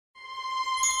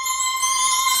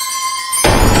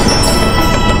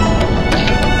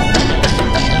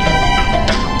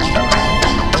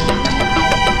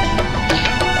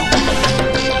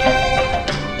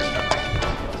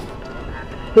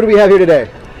Who do we have here today?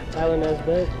 Tyler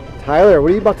Nesbit. Tyler,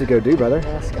 what are you about to go do, brother?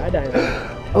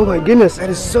 Skydiving. Oh my goodness, that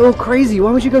is so crazy.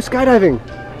 Why would you go skydiving?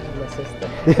 My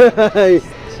sister.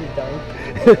 She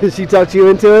dunked. She talked you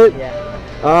into it?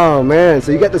 Yeah. Oh man,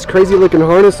 so you got this crazy looking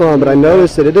harness on, but I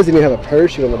noticed that it doesn't even have a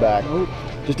parachute on the back.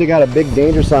 Just to got a big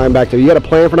danger sign back there. You got a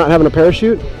plan for not having a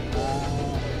parachute?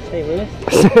 St. Louis.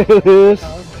 St. Louis.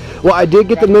 Well, I did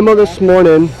get the memo this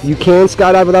morning. You can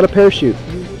skydive without a parachute.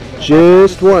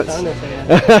 Just once.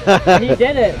 He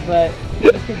did it, but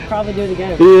he could probably do it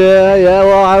again. Yeah,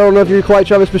 well, I don't know if you're quite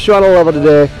Travis Pastrana level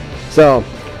today. So,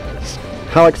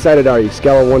 how excited are you?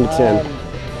 Scale of 1 to 10.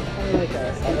 Probably like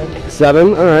a 7.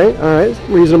 7? Alright,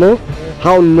 reasonable.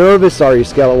 How nervous are you?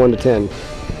 Scale of 1 to 10.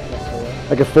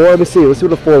 Like a 4? Let me see. Let's see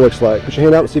what a 4 looks like. Put your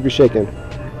hand out and see if you're shaking.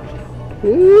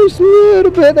 Just a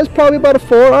little bit. That's probably about a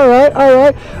 4.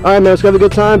 Alright, man, let's go have a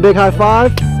good time. Big high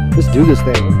five. Let's do this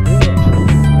thing.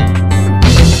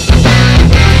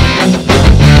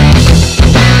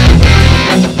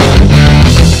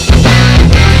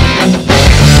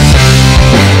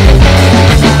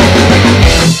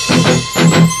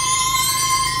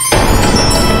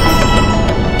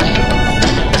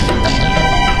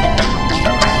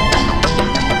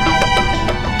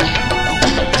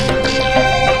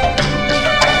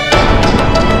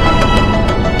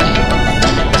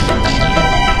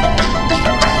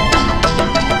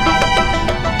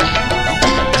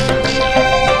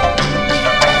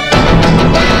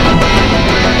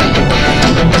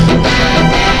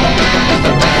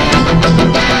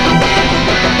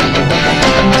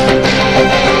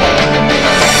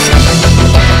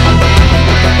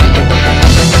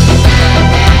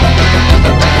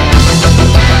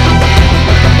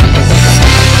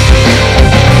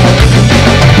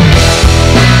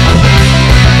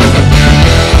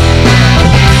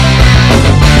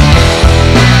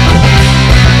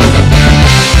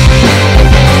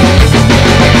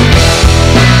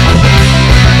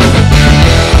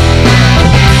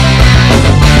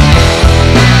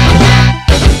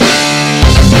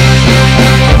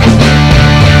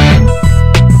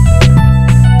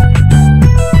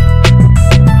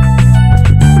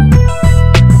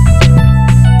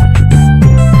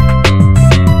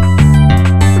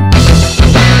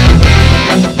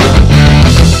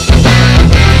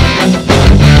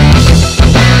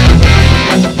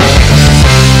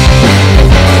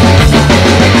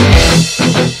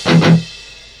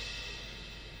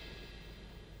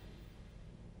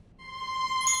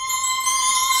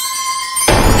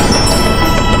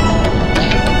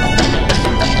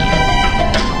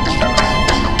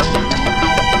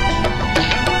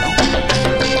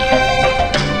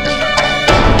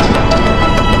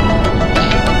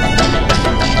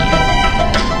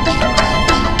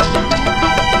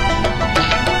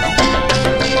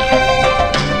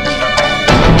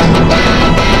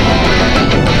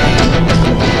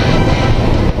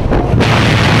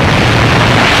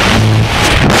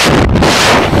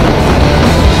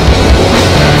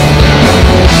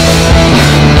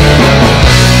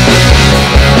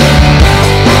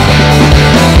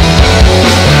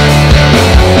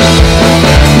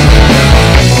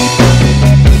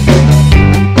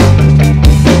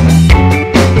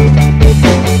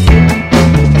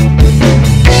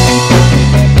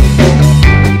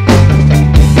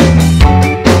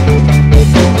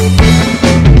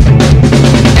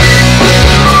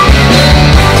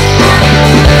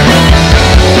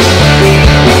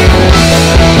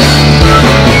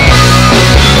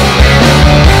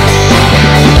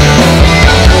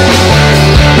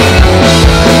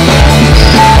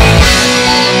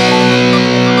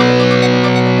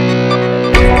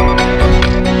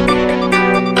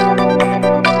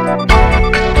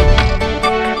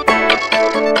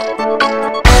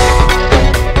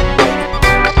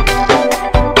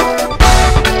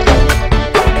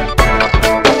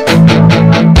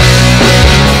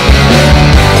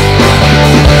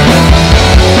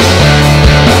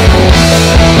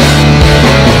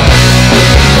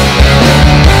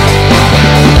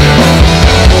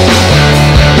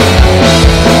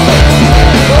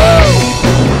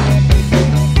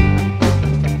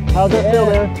 How's that feel,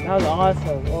 man? That was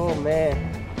awesome. Oh, man.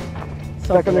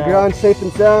 Back on the ground, safe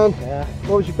and sound? Yeah.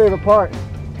 What was your favorite part?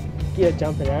 Yeah,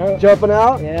 jumping out. Jumping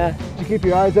out? Yeah. Did you keep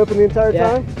your eyes open the entire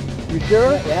time? You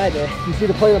sure? Yeah, I did. You see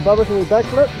the plane above us in the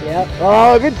backflip? Yep.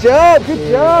 Oh, good job,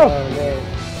 good job. Oh,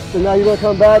 man. So now you're going to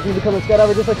come back and become a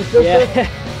skydiver just like your sister? Yeah.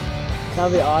 That'll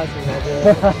be awesome,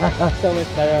 man. So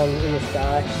much better in the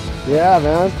sky. Yeah,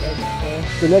 man.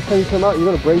 So next time you come out, you're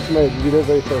going to bring somebody to do their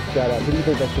very first skydive. Who do you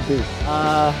think that should be?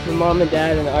 My mom and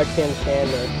dad and Archie and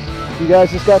Chandler. You guys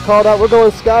just got called out. We're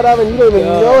going skydiving. You don't even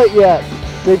know it yet.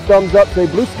 Big thumbs up, say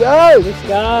blue sky. Blue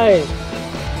sky.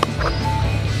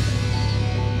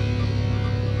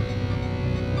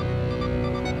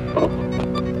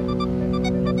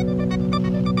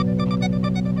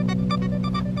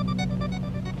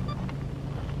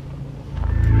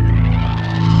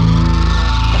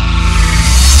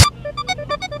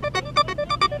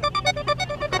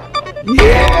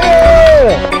 Yeah!